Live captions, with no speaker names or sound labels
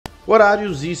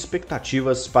Horários e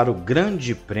expectativas para o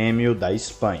Grande Prêmio da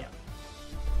Espanha.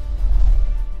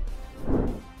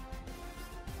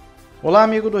 Olá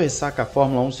amigo do Ressaca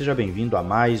Fórmula 1, seja bem-vindo a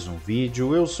mais um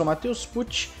vídeo. Eu sou Matheus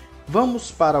Pucci.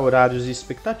 Vamos para horários e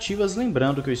expectativas,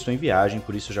 lembrando que eu estou em viagem,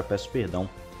 por isso eu já peço perdão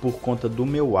por conta do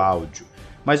meu áudio.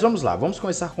 Mas vamos lá, vamos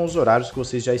começar com os horários que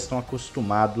vocês já estão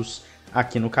acostumados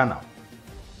aqui no canal.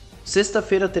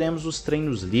 Sexta-feira teremos os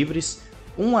treinos livres,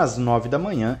 um às 9 da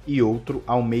manhã e outro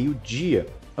ao meio-dia,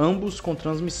 ambos com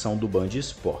transmissão do Band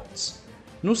Esportes.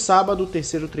 No sábado, o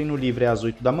terceiro treino livre é às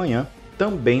 8 da manhã,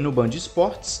 também no Band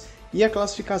Esportes, e a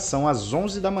classificação às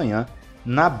 11 da manhã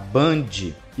na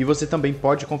Band. E você também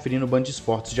pode conferir no Band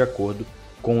Esportes de acordo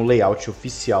com o layout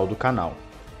oficial do canal.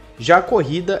 Já a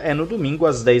corrida é no domingo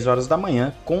às 10 horas da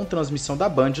manhã, com transmissão da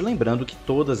Band, lembrando que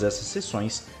todas essas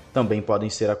sessões também podem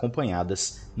ser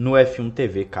acompanhadas no F1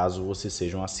 TV, caso você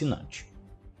seja um assinante.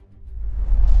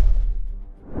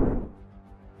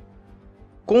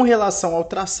 Com relação ao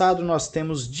traçado, nós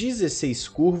temos 16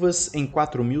 curvas em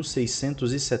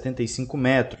 4.675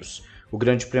 metros. O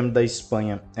Grande Prêmio da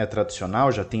Espanha é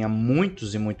tradicional, já tem há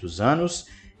muitos e muitos anos,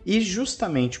 e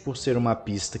justamente por ser uma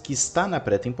pista que está na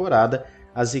pré-temporada,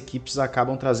 as equipes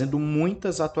acabam trazendo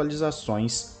muitas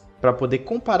atualizações para poder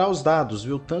comparar os dados,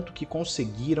 ver o tanto que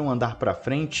conseguiram andar para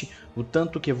frente, o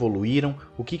tanto que evoluíram,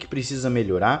 o que precisa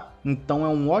melhorar. Então é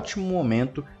um ótimo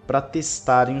momento para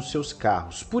testarem os seus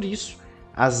carros. Por isso,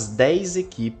 as 10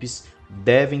 equipes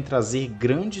devem trazer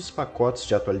grandes pacotes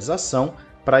de atualização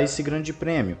para esse grande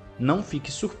prêmio. Não fique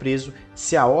surpreso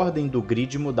se a ordem do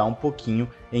grid mudar um pouquinho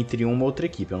entre uma ou outra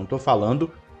equipe. Eu não estou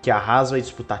falando que a Haas vai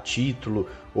disputar título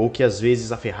ou que às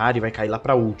vezes a Ferrari vai cair lá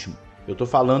para último. Eu estou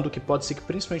falando que pode ser que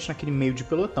principalmente naquele meio de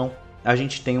pelotão a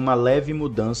gente tenha uma leve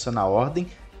mudança na ordem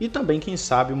e também, quem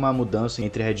sabe, uma mudança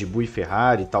entre Red Bull e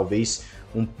Ferrari, talvez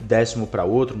um décimo para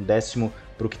outro, um décimo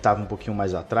para o que estava um pouquinho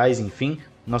mais atrás, enfim,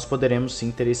 nós poderemos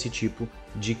sim ter esse tipo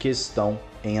de questão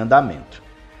em andamento.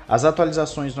 As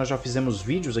atualizações nós já fizemos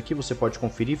vídeos aqui, você pode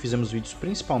conferir, fizemos vídeos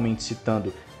principalmente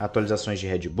citando atualizações de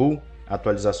Red Bull,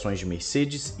 atualizações de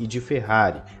Mercedes e de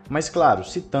Ferrari, mas claro,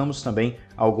 citamos também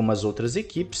algumas outras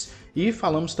equipes e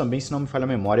falamos também, se não me falha a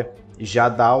memória, já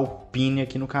da Alpine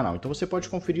aqui no canal. Então você pode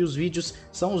conferir os vídeos,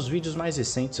 são os vídeos mais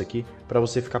recentes aqui para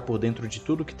você ficar por dentro de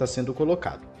tudo que está sendo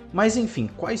colocado. Mas enfim,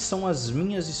 quais são as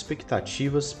minhas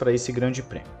expectativas para esse grande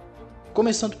prêmio?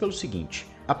 Começando pelo seguinte,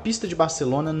 a pista de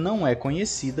Barcelona não é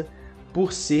conhecida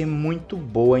por ser muito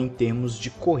boa em termos de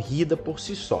corrida por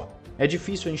si só. É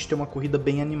difícil a gente ter uma corrida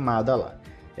bem animada lá.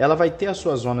 Ela vai ter as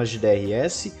suas zonas de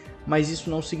DRS, mas isso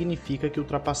não significa que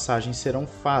ultrapassagens serão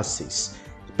fáceis.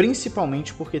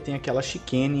 Principalmente porque tem aquela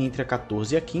chicane entre a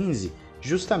 14 e a 15,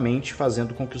 justamente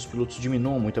fazendo com que os pilotos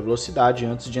diminuam muito a velocidade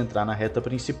antes de entrar na reta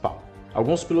principal.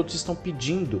 Alguns pilotos estão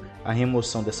pedindo a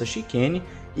remoção dessa chicane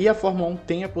e a Fórmula 1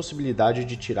 tem a possibilidade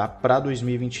de tirar para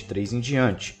 2023 em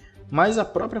diante. Mas a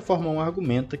própria Fórmula 1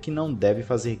 argumenta que não deve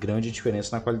fazer grande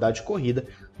diferença na qualidade de corrida,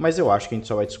 mas eu acho que a gente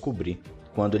só vai descobrir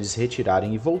quando eles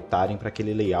retirarem e voltarem para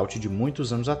aquele layout de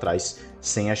muitos anos atrás,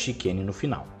 sem a chicane no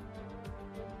final.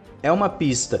 É uma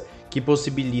pista que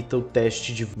possibilita o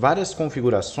teste de várias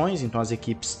configurações, então as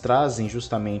equipes trazem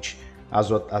justamente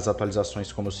as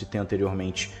atualizações, como eu citei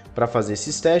anteriormente, para fazer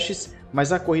esses testes,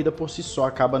 mas a corrida por si só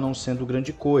acaba não sendo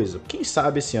grande coisa. Quem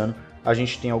sabe esse ano a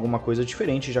gente tem alguma coisa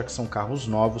diferente, já que são carros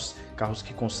novos, carros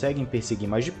que conseguem perseguir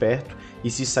mais de perto,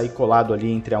 e se sair colado ali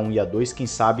entre a 1 e a 2, quem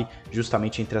sabe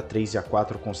justamente entre a 3 e a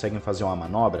 4 conseguem fazer uma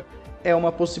manobra? É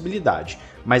uma possibilidade,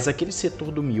 mas aquele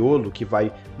setor do miolo que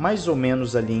vai mais ou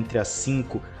menos ali entre a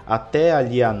 5 até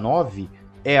ali a 9,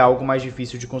 é algo mais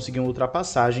difícil de conseguir uma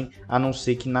ultrapassagem, a não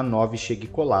ser que na 9 chegue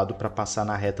colado para passar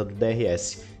na reta do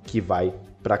DRS, que vai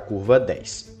para a curva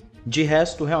 10. De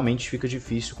resto, realmente fica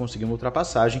difícil conseguir uma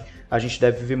ultrapassagem, a gente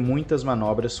deve ver muitas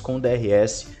manobras com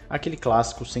DRS, aquele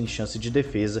clássico sem chance de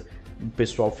defesa, o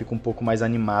pessoal fica um pouco mais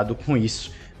animado com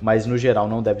isso, mas no geral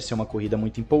não deve ser uma corrida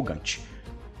muito empolgante.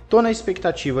 Estou na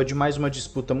expectativa de mais uma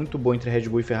disputa muito boa entre Red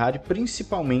Bull e Ferrari,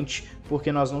 principalmente porque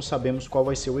nós não sabemos qual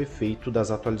vai ser o efeito das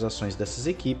atualizações dessas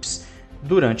equipes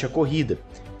durante a corrida.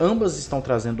 Ambas estão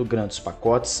trazendo grandes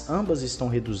pacotes, ambas estão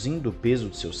reduzindo o peso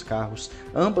de seus carros,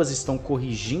 ambas estão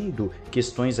corrigindo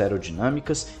questões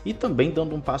aerodinâmicas e também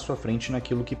dando um passo à frente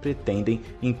naquilo que pretendem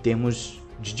em termos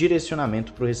de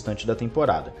direcionamento para o restante da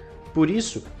temporada. Por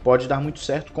isso, pode dar muito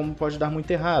certo como pode dar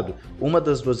muito errado. Uma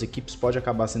das duas equipes pode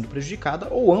acabar sendo prejudicada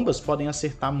ou ambas podem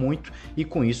acertar muito e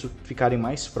com isso ficarem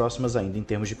mais próximas ainda em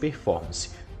termos de performance.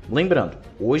 Lembrando,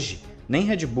 hoje nem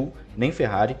Red Bull nem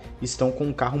Ferrari estão com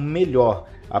um carro melhor.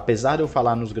 Apesar de eu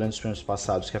falar nos grandes prêmios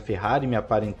passados que a Ferrari me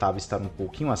aparentava estar um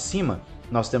pouquinho acima,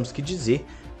 nós temos que dizer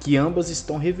que ambas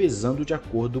estão revezando de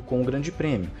acordo com o Grande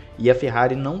Prêmio, e a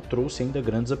Ferrari não trouxe ainda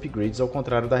grandes upgrades ao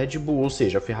contrário da Red Bull, ou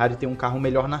seja, a Ferrari tem um carro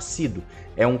melhor nascido,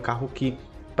 é um carro que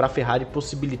para a Ferrari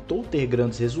possibilitou ter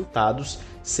grandes resultados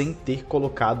sem ter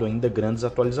colocado ainda grandes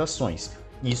atualizações.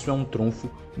 Isso é um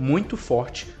trunfo muito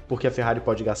forte, porque a Ferrari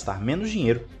pode gastar menos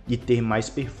dinheiro e ter mais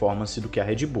performance do que a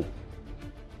Red Bull.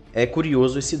 É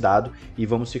curioso esse dado e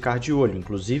vamos ficar de olho,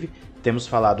 inclusive temos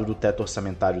falado do teto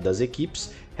orçamentário das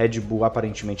equipes. Red Bull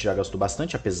aparentemente já gastou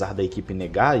bastante, apesar da equipe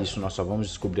negar, isso nós só vamos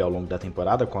descobrir ao longo da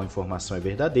temporada qual informação é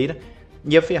verdadeira.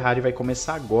 E a Ferrari vai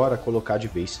começar agora a colocar de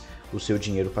vez o seu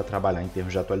dinheiro para trabalhar em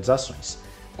termos de atualizações.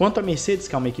 Quanto a Mercedes,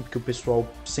 que é uma equipe que o pessoal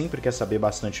sempre quer saber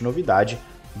bastante novidade,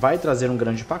 vai trazer um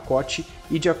grande pacote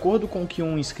e, de acordo com o que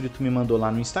um inscrito me mandou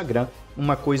lá no Instagram,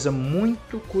 uma coisa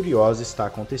muito curiosa está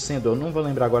acontecendo. Eu não vou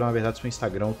lembrar agora, na verdade, se foi o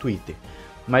Instagram ou Twitter,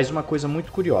 mas uma coisa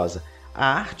muito curiosa. A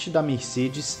arte da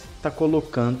Mercedes está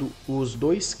colocando os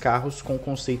dois carros com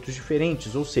conceitos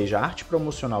diferentes, ou seja, a arte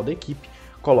promocional da equipe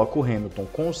coloca o Hamilton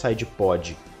com o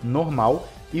sidepod normal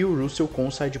e o Russell com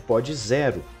o sidepod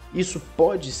zero. Isso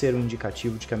pode ser um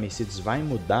indicativo de que a Mercedes vai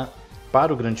mudar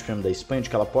para o Grande Prêmio da Espanha, de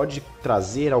que ela pode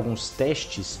trazer alguns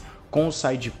testes com o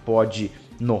sidepod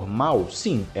normal?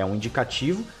 Sim, é um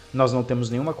indicativo. Nós não temos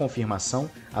nenhuma confirmação.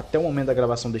 Até o momento da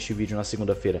gravação deste vídeo na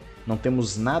segunda-feira, não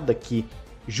temos nada que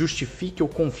justifique ou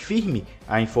confirme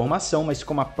a informação, mas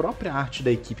como a própria arte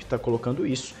da equipe está colocando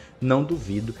isso, não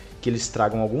duvido que eles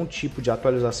tragam algum tipo de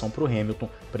atualização para o Hamilton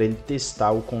para ele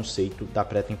testar o conceito da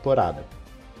pré-temporada.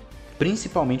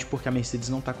 Principalmente porque a Mercedes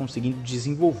não está conseguindo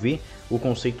desenvolver o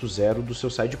conceito zero do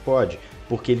seu sidepod,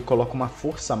 porque ele coloca uma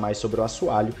força a mais sobre o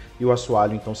assoalho, e o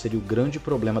assoalho então seria o grande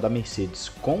problema da Mercedes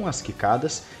com as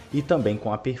quicadas e também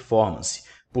com a performance.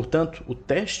 Portanto, o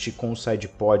teste com o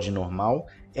sidepod normal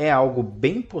é algo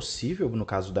bem possível no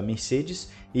caso da Mercedes,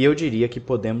 e eu diria que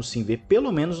podemos sim ver,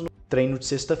 pelo menos no treino de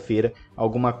sexta-feira,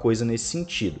 alguma coisa nesse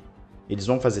sentido. Eles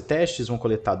vão fazer testes, vão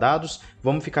coletar dados,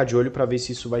 vamos ficar de olho para ver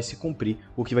se isso vai se cumprir,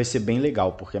 o que vai ser bem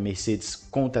legal, porque a Mercedes,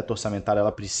 com o teto orçamentário,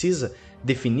 ela precisa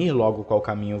definir logo qual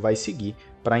caminho vai seguir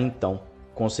para então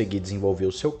conseguir desenvolver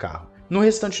o seu carro. No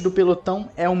restante do pelotão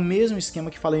é o mesmo esquema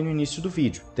que falei no início do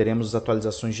vídeo. Teremos as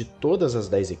atualizações de todas as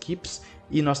 10 equipes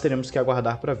e nós teremos que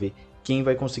aguardar para ver quem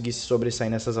vai conseguir se sobressair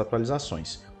nessas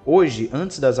atualizações. Hoje,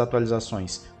 antes das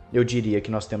atualizações, eu diria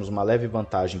que nós temos uma leve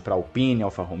vantagem para Alpine e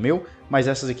Alfa Romeo, mas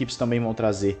essas equipes também vão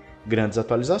trazer grandes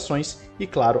atualizações e,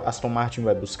 claro, Aston Martin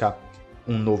vai buscar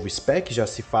um novo spec. Já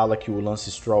se fala que o Lance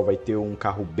Stroll vai ter um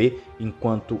carro B,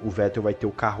 enquanto o Vettel vai ter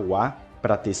o carro A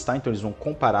para testar, então eles vão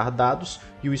comparar dados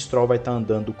e o Stroll vai estar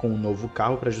andando com um novo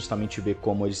carro para justamente ver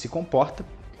como ele se comporta,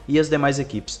 e as demais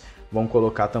equipes vão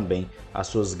colocar também as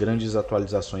suas grandes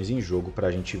atualizações em jogo para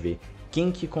a gente ver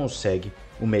quem que consegue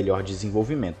o melhor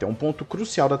desenvolvimento. É um ponto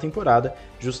crucial da temporada,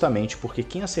 justamente porque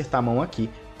quem acertar a mão aqui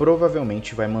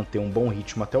provavelmente vai manter um bom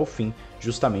ritmo até o fim,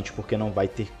 justamente porque não vai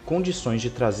ter condições de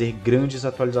trazer grandes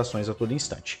atualizações a todo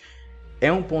instante.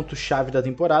 É um ponto chave da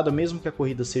temporada, mesmo que a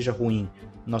corrida seja ruim,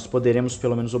 nós poderemos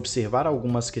pelo menos observar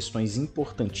algumas questões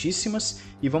importantíssimas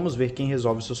e vamos ver quem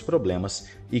resolve seus problemas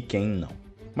e quem não.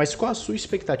 Mas qual a sua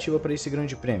expectativa para esse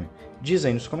grande prêmio? Diz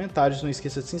aí nos comentários, não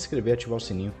esqueça de se inscrever e ativar o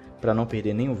sininho para não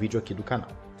perder nenhum vídeo aqui do canal.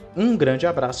 Um grande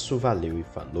abraço, valeu e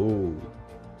falou!